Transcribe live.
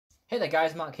Hey there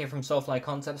guys, Mark here from Soarfly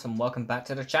Concepts and welcome back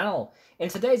to the channel. In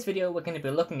today's video we're going to be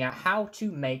looking at how to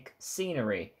make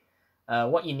scenery,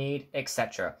 what you need,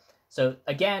 etc. So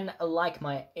again, like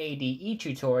my ADE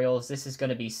tutorials, this is going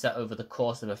to be set over the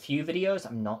course of a few videos.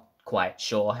 I'm not quite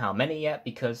sure how many yet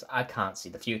because I can't see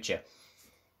the future.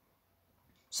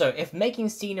 So if making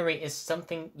scenery is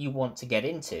something you want to get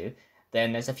into,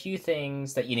 then there's a few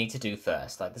things that you need to do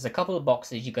first. Like there's a couple of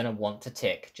boxes you're going to want to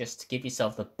tick just to give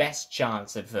yourself the best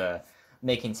chance of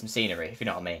making some scenery, if you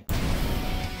know what I mean.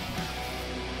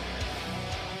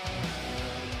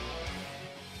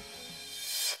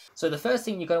 So the first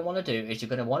thing you're going to want to do is you're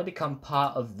going to want to become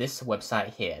part of this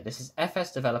website here. This is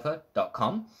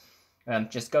fsdeveloper.com.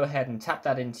 Just go ahead and tap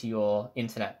that into your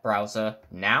internet browser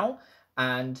now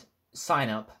and sign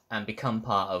up and become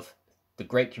part of the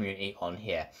great community on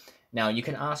here. Now, you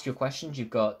can ask your questions.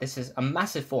 This is a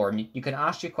massive forum. You can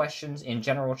ask your questions in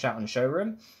general chat and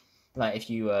showroom. Like, if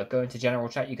you go into general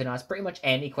chat, you can ask pretty much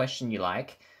any question you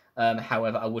like.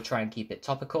 However, I will try and keep it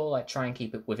topical. Like, try and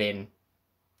keep it within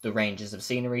the ranges of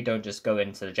scenery. Don't just go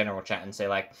into the general chat and say,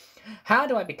 like, how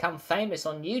do I become famous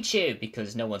on YouTube?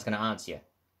 Because no one's going to answer you.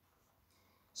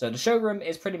 So the showroom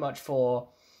is pretty much for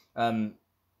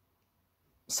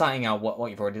citing out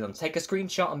what you've already done. Take a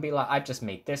screenshot and be like, I've just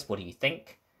made this. What do you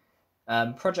think?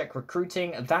 Project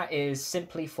recruiting, that is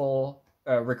simply for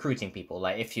recruiting people.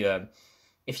 Like if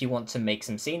you want to make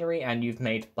some scenery and you've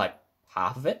made like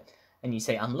half of it, and you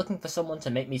say, I'm looking for someone to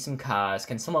make me some cars.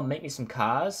 Can someone make me some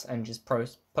cars? And just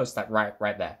post that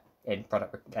right there in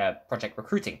project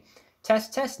recruiting.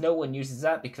 Test. No one uses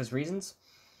that because reasons.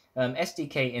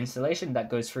 SDK installation, that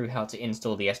goes through how to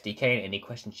install the SDK and any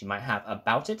questions you might have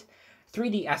about it.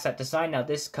 3D asset design, now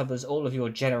this covers all of your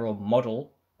general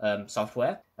model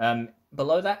software.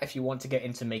 Below that, if you want to get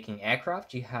into making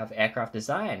aircraft, you have aircraft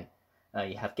design.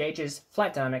 You have gauges,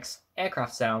 flight dynamics,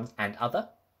 aircraft sounds, and other.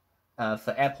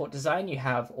 For airport design, you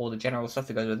have all the general stuff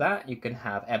that goes with that. You can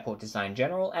have airport design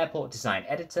general, airport design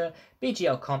editor,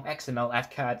 BGL comp, XML,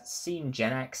 FCAD, Scene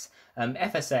GenX,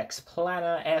 FSX,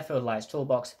 planner, airfield lights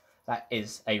toolbox. That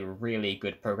is a really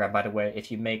good program, by the way.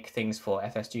 If you make things for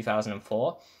FS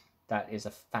 2004, that is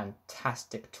a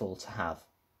fantastic tool to have.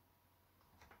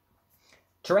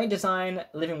 Terrain design,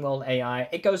 living world AI,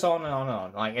 it goes on and on and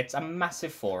on. Like, it's a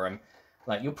massive forum.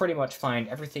 Like, you'll pretty much find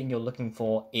everything you're looking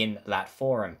for in that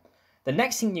forum. The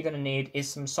next thing you're going to need is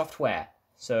some software.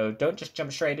 So don't just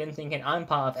jump straight in thinking, I'm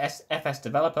part of FS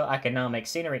Developer, I can now make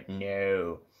scenery.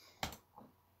 No.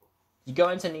 You're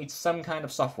going to need some kind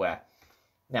of software.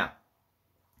 Now,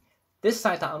 this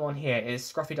site that I'm on here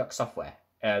is Scruffy Software.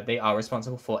 They are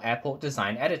responsible for Airport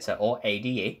Design Editor, or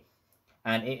ADE.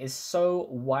 And it is so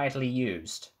widely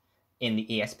used in the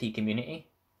ESP community.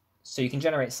 So you can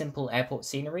generate simple airport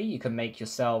scenery, you can make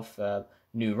yourself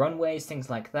new runways,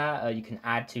 things like that, you can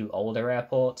add to older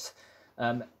airports.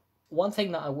 One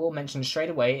thing that I will mention straight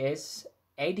away is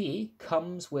ADE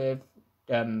comes with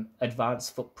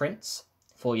advanced footprints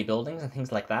for your buildings and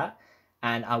things like that,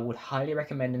 and I would highly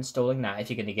recommend installing that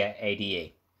if you're going to get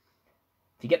ADE.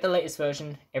 If you get the latest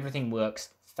version, everything works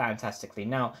fantastically.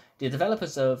 Now, the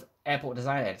developers of Airport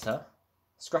Design Editor,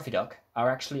 Scruffy are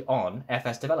actually on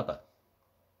FS Developer.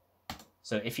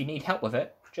 So if you need help with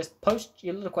it, just post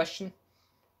your little question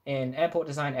in Airport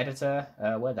Design Editor.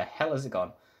 Where the hell has it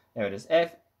gone? There it is.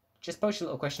 Just post your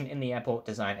little question in the Airport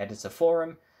Design Editor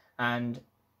forum, and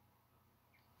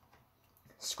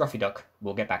Scruffy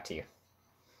will get back to you.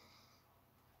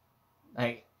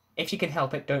 Like, if you can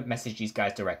help it, don't message these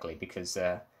guys directly, because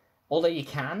although you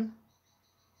can,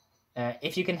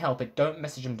 if you can help it, don't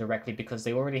message them directly because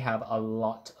they already have a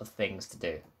lot of things to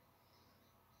do.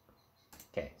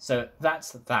 Okay, so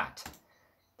that's that.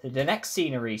 The next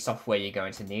scenery software you're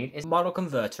going to need is Model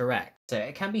Converter X. So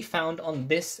it can be found on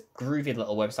this groovy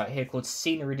little website here called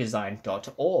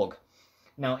scenerydesign.org.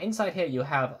 Now inside here you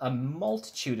have a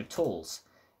multitude of tools.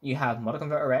 You have Model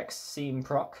Converter X, Scene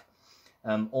Proc,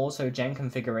 also Gen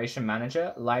Configuration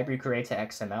Manager, Library Creator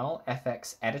XML,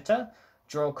 FX Editor,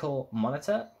 Draw Call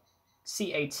Monitor,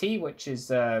 CAT, which is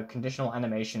a conditional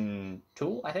animation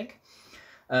tool, I think.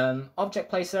 Object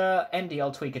Placer,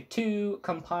 MDL Tweaker 2,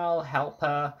 Compile,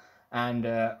 Helper, and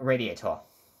Radiator.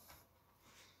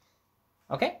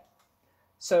 Okay,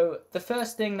 so the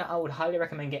first thing that I would highly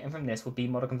recommend getting from this would be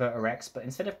Model Converter X, but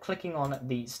instead of clicking on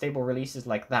the stable releases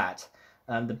like that,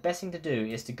 the best thing to do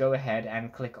is to go ahead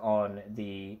and click on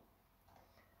the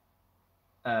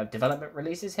development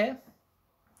releases here.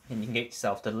 And you can get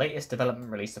yourself the latest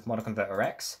development release of Model Converter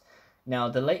X. Now,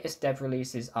 the latest dev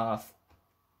releases are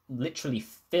literally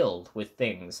filled with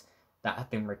things that have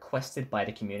been requested by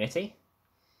the community.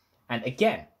 And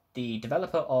again, the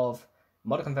developer of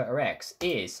Model Converter X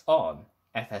is on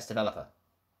FS Developer.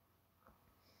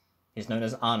 It's known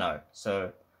as Arno.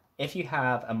 So if you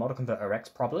have a Model Converter X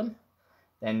problem,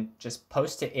 then just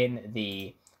post it in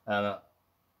the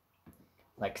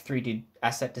like 3D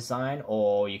asset design,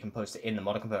 or you can post it in the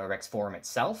Model Converter X forum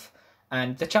itself.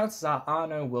 And the chances are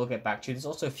Arno will get back to you. There's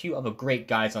also a few other great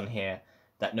guys on here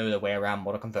that know their way around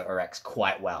Model Converter X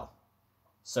quite well.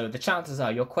 So the chances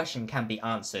are your question can be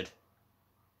answered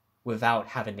without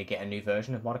having to get a new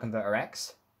version of Model Converter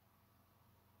X.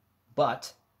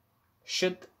 But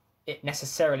should it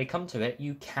necessarily come to it,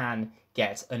 you can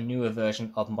get a newer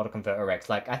version of Model Converter X.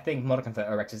 Like, I think Model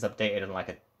Converter X is updated on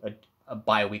like a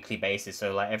bi-weekly basis.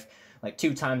 So like if like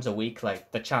 2 times a week,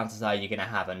 like the chances are you're gonna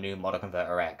have a new Model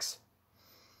Converter X.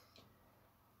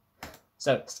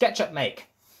 So SketchUp Make.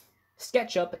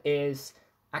 SketchUp is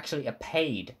actually a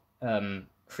paid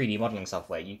 3D modeling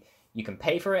software. You can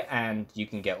pay for it and you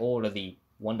can get all of the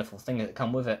wonderful things that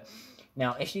come with it.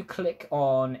 Now, if you click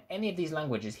on any of these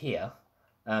languages here,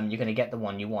 you're going to get the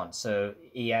one you want. So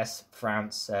ES,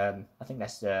 France, I think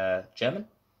that's German,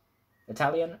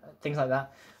 Italian, things like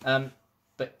that.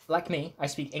 But like me, I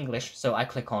speak English, so I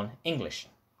click on English.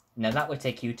 Now that would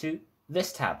take you to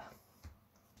this tab.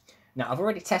 Now, I've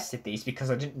already tested these because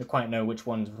I didn't quite know which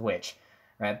one's which,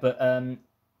 right? But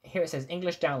here it says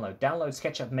English download. Download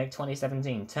SketchUp Make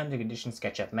 2017. Terms and conditions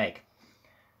SketchUp Make.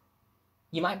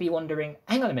 You might be wondering,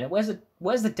 hang on a minute, where's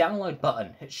the download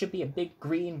button? It should be a big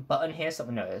green button here.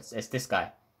 Something, no, it's this guy.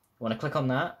 You want to click on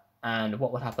that, and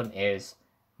what would happen is,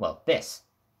 well, this.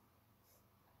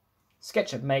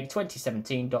 SketchUp Make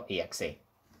 2017.exe.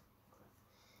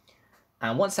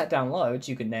 And once that downloads,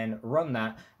 you can then run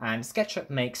that, and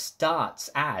SketchUp Make starts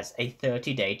as a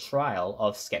 30-day trial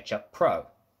of SketchUp Pro.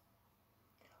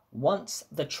 Once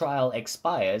the trial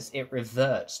expires, it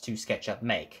reverts to SketchUp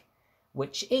Make,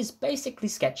 which is basically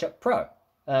SketchUp Pro.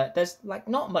 There's like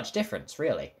not much difference,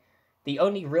 really. The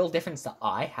only real difference that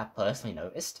I have personally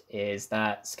noticed is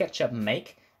that SketchUp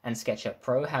Make and SketchUp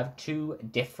Pro have 2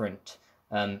 different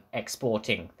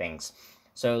exporting things.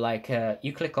 So like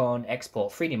you click on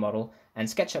Export 3D Model, and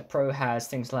SketchUp Pro has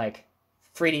things like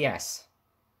 3ds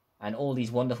and all these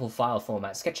wonderful file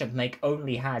formats. SketchUp Make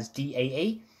only has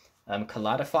DAE,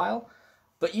 collider file,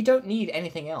 but you don't need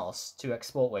anything else to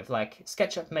export with. Like,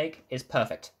 SketchUp Make is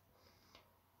perfect.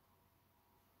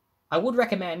 I would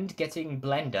recommend getting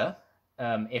Blender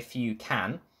if you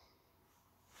can.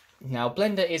 Now,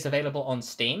 Blender is available on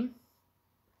Steam.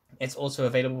 It's also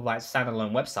available by its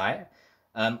standalone website.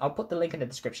 I'll put the link in the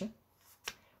description.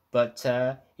 But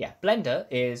yeah, Blender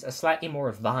is a slightly more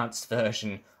advanced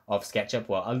version of SketchUp.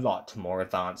 Well, a lot more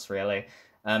advanced, really.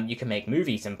 You can make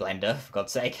movies in Blender, for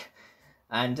God's sake.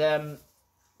 And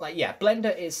like, yeah,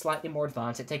 Blender is slightly more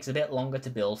advanced. It takes a bit longer to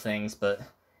build things, but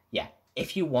yeah,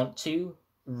 if you want to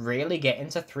really get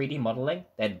into 3D modeling,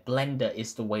 then Blender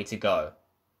is the way to go.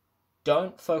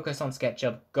 Don't focus on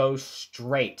SketchUp, go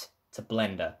straight to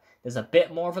Blender. There's a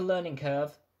bit more of a learning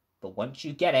curve, but once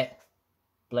you get it,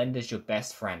 Blender's your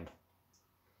best friend.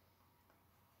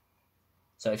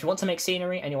 So if you want to make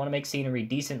scenery, and you want to make scenery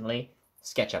decently,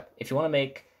 SketchUp. If you want to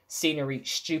make scenery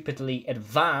stupidly,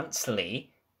 advancedly,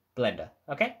 Blender,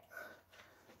 okay?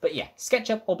 But yeah,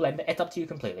 SketchUp or Blender, it's up to you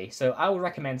completely. So I would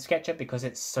recommend SketchUp because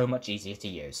it's so much easier to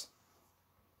use.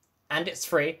 And it's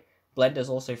free. Blender's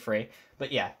also free.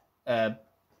 But yeah, I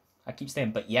keep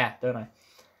saying but yeah, don't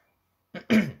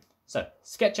I? So,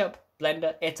 SketchUp,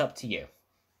 Blender, it's up to you.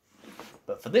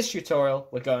 But for this tutorial,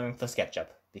 we're going for SketchUp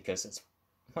because it's,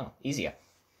 well, easier.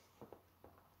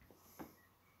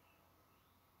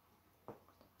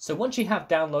 So once you have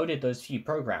downloaded those few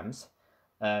programs,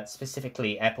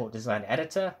 specifically Airport Design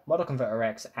Editor, Model Converter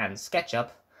X, and SketchUp,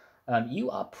 you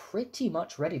are pretty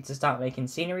much ready to start making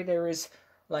scenery. There is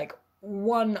like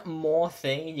one more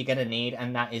thing you're going to need,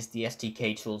 and that is the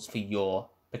SDK tools for your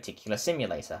particular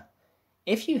simulator.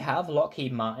 If you have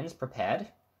Lockheed Martin's prepared,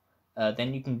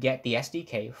 then you can get the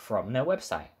SDK from their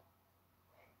website.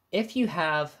 If you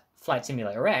have Flight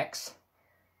Simulator X,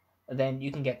 then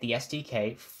you can get the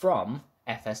SDK from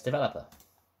FS Developer.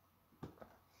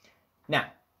 Now,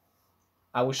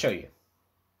 I will show you.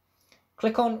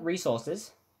 Click on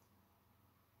Resources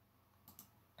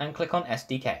and click on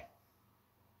SDK.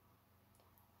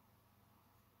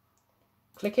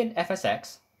 Click in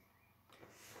FSX,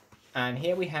 and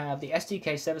here we have the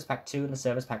SDK Service Pack 2 and the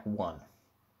Service Pack 1.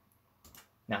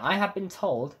 Now, I have been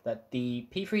told that the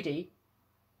P3D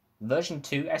version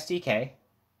 2 SDK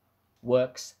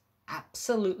works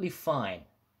absolutely fine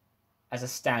as a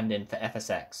stand-in for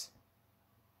FSX.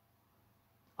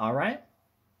 Alright?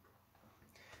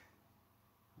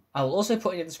 I will also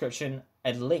put in the description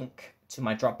a link to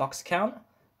my Dropbox account,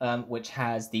 which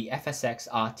has the FSX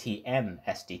RTM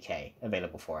SDK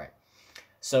available for it.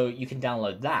 So you can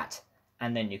download that,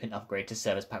 and then you can upgrade to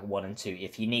Service Pack 1 and 2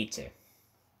 if you need to.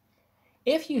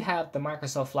 If you have the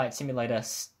Microsoft Flight Simulator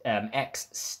X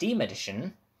Steam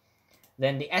Edition,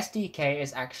 then the SDK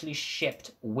is actually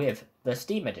shipped with the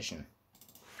Steam Edition.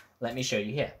 Let me show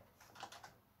you here.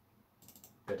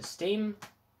 Go to Steam,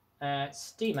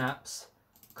 Steam Apps,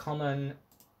 Common,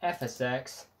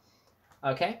 FSX.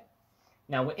 Okay,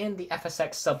 now we're in the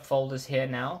FSX subfolders here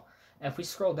now. If we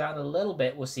scroll down a little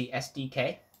bit, we'll see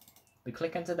SDK. We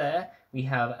click into there, we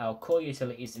have our core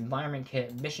utilities, environment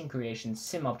kit, mission creation,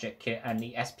 sim object kit, and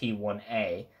the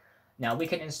SP1A. Now we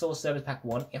can install Service Pack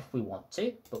 1 if we want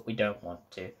to, but we don't want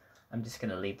to. I'm just going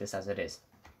to leave this as it is,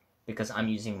 because I'm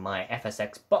using my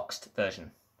FSX boxed version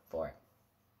for it.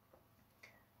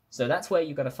 So that's where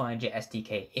you've got to find your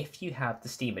SDK if you have the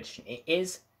Steam Edition. It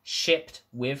is shipped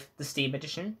with the Steam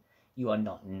Edition. You are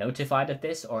not notified of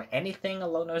this or anything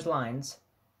along those lines.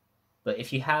 But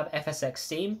if you have FSX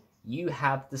Steam, you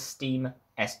have the Steam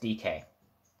SDK.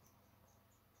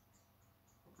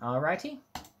 Alrighty.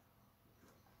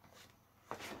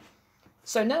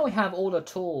 So now we have all the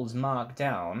tools marked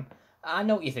down. I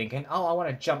know what you're thinking. Oh, I want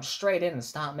to jump straight in and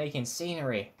start making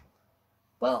scenery.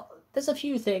 Well, there's a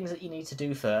few things that you need to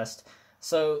do first.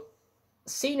 So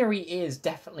scenery is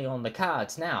definitely on the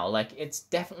cards now. Like, it's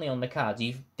definitely on the cards.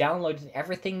 You've downloaded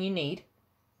everything you need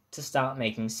to start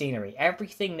making scenery.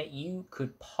 Everything that you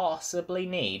could possibly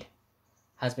need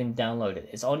has been downloaded.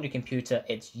 It's on your computer.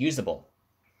 It's usable.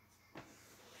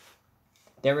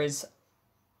 There is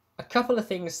a couple of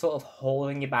things sort of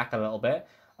holding you back a little bit.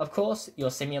 Of course,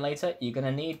 your simulator, you're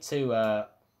gonna need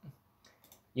to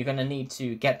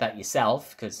get that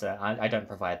yourself, because I don't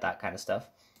provide that kind of stuff.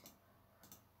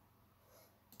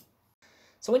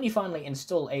 So when you finally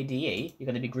install ADE, you're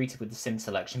going to be greeted with the sim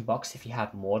selection box if you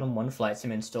have more than one flight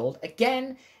sim installed.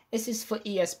 Again, this is for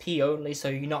ESP only, so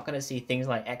you're not going to see things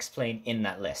like X-Plane in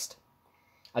that list.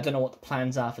 I don't know what the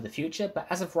plans are for the future, but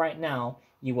as of right now,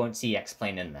 you won't see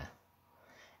X-Plane in there.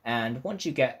 And once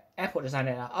you get Airport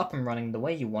Designer up and running the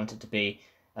way you want it to be,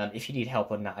 if you need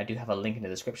help on that, I do have a link in the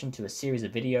description to a series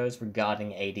of videos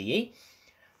regarding ADE.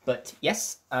 But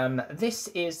yes, this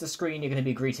is the screen you're going to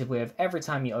be greeted with every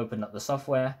time you open up the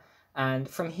software. And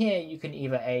from here, you can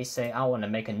either say, I want to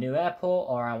make a new airport,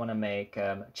 or I want to make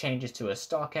changes to a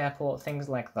stock airport, things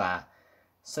like that.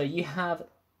 So you have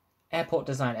Airport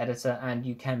Design Editor, and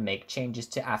you can make changes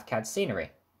to AFCAD scenery.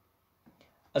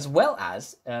 As well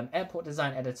as, Airport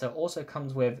Design Editor also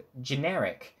comes with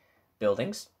generic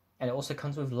buildings, and it also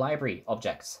comes with library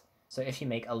objects. So if you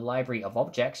make a library of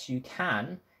objects, you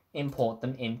can import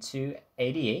them into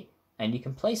ADE, and you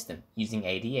can place them using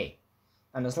ADE.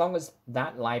 And as long as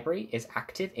that library is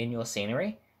active in your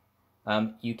scenery,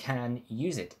 you can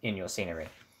use it in your scenery.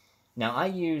 Now I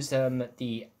use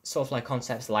the Soarfly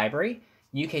Concepts library.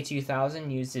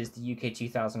 UK2000 uses the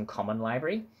UK2000 Common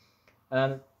Library.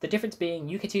 The difference being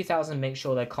UK2000 makes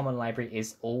sure their common library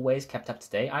is always kept up to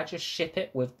date. I just ship it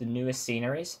with the newest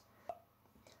sceneries.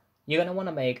 You're going to want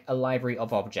to make a library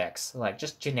of objects, like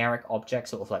just generic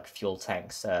objects, sort of like fuel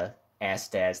tanks, air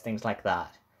stairs, things like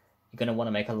that. You're going to want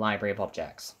to make a library of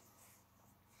objects.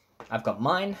 I've got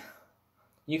mine.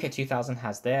 UK2000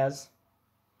 has theirs.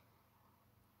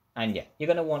 And yeah, you're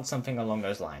going to want something along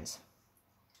those lines.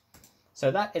 So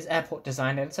that is Airport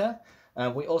Design Editor.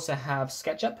 We also have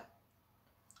SketchUp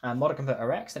and Model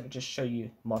Converter X. Let me just show you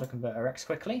Model Converter X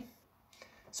quickly.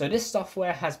 So this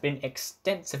software has been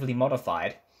extensively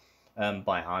modified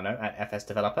by Arno at FS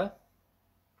Developer.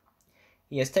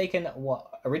 He has taken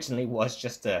what originally was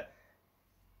just a,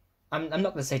 I'm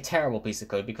not going to say terrible piece of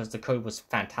code because the code was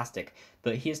fantastic,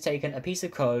 but he has taken a piece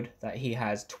of code that he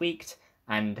has tweaked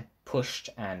and pushed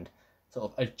and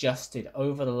sort of adjusted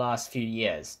over the last few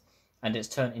years, and it's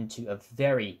turned into a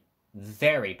very,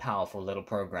 very powerful little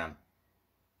program.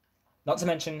 Not to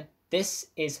mention, this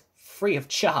is free of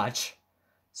charge.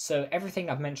 So everything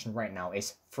I've mentioned right now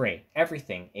is free.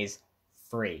 Everything is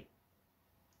free.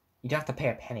 You don't have to pay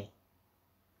a penny.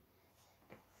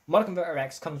 Model Converter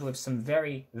X comes with some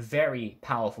very, very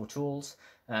powerful tools.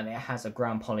 It has a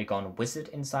ground polygon wizard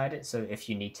inside it, so if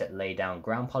you need to lay down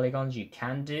ground polygons, you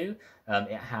can do.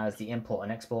 It has the import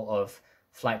and export of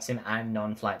flight sim and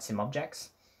non-flight sim objects.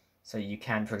 So you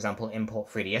can, for example, import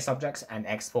 3ds objects and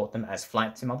export them as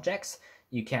flight sim objects.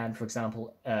 You can, for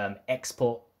example,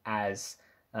 export as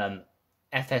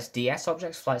FSDS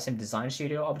objects, Flight Sim Design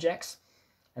Studio objects,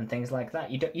 and things like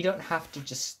that. You don't have to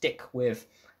just stick with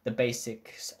the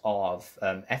basics of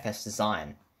FS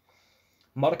Design.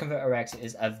 Model Converter X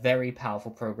is a very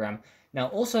powerful program. Now,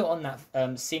 also on that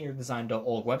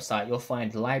scenerydesign.org website, you'll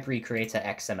find Library Creator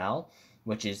XML,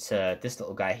 which is this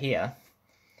little guy here.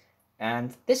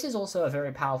 And this is also a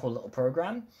very powerful little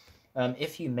program.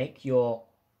 If you make your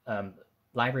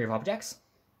library of objects,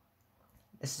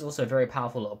 this is also a very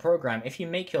powerful little program. If you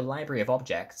make your library of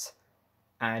objects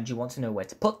and you want to know where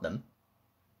to put them,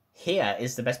 here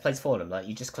is the best place for them. Like,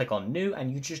 you just click on New and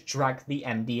you just drag the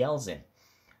MDLs in.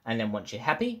 And then once you're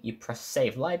happy, you press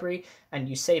Save Library and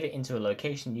you save it into a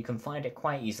location you can find it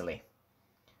quite easily.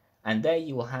 And there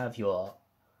you will have your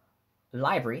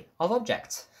library of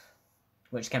objects,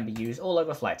 which can be used all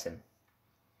over Flight Sim.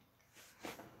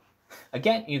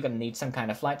 Again, you're going to need some kind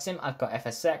of Flight Sim. I've got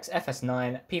FSX,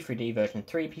 FS9, P3D version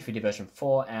 3, P3D version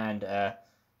 4, and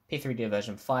P3D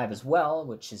version 5 as well,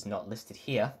 which is not listed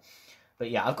here.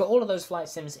 But yeah, I've got all of those Flight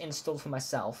Sims installed for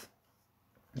myself.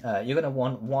 You're going to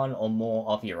want one or more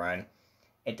of your own.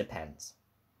 It depends.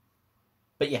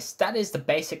 But yes, that is the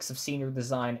basics of scenery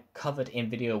design covered in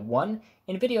video 1.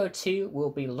 In video 2, we'll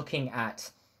be looking at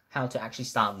how to actually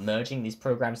start merging these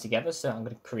programs together. So I'm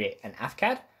going to create an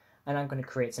AFCAD, and I'm going to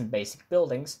create some basic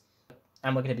buildings.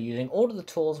 And we're going to be using all of the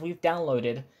tools we've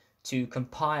downloaded to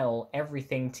compile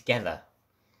everything together.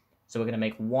 So we're going to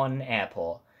make one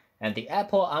airport. And the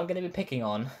airport I'm going to be picking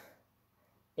on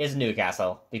is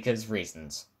Newcastle, because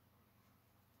reasons.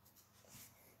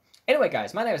 Anyway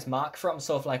guys, my name is Mark from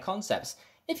Soarfly Concepts.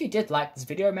 If you did like this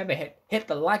video, remember hit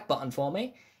the like button for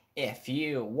me. If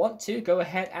you want to, go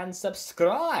ahead and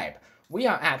subscribe. We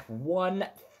are at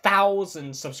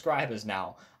 1,000 subscribers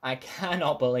now. I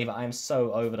cannot believe it. I'm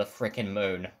so over the frickin'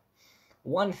 moon.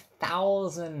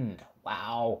 1,000.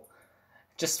 Wow.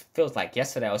 Just feels like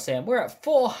yesterday I was saying we're at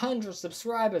 400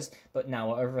 subscribers, but now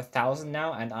we're over 1,000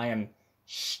 now, and I am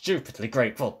stupidly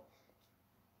grateful.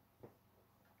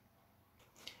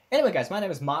 Anyway guys, my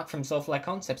name is Mark from Soarfly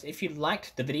Concepts. If you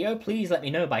liked the video, please let me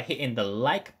know by hitting the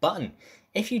like button.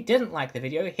 If you didn't like the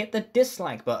video, hit the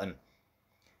dislike button.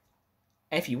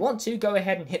 And if you want to, go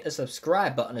ahead and hit the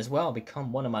subscribe button as well.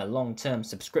 Become one of my long-term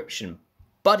subscription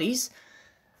buddies.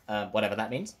 Whatever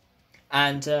that means.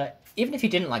 And even if you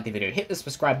didn't like the video, hit the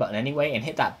subscribe button anyway and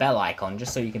hit that bell icon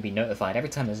just so you can be notified every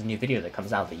time there's a new video that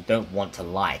comes out that you don't want to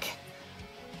like.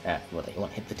 Well, that you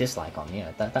want to hit the dislike on,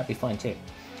 yeah, that'd be fine too.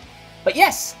 But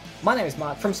yes, my name is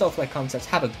Mark from Soarfly Concepts.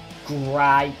 Have a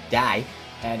great day,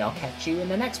 and I'll catch you in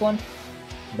the next one.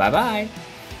 Bye-bye.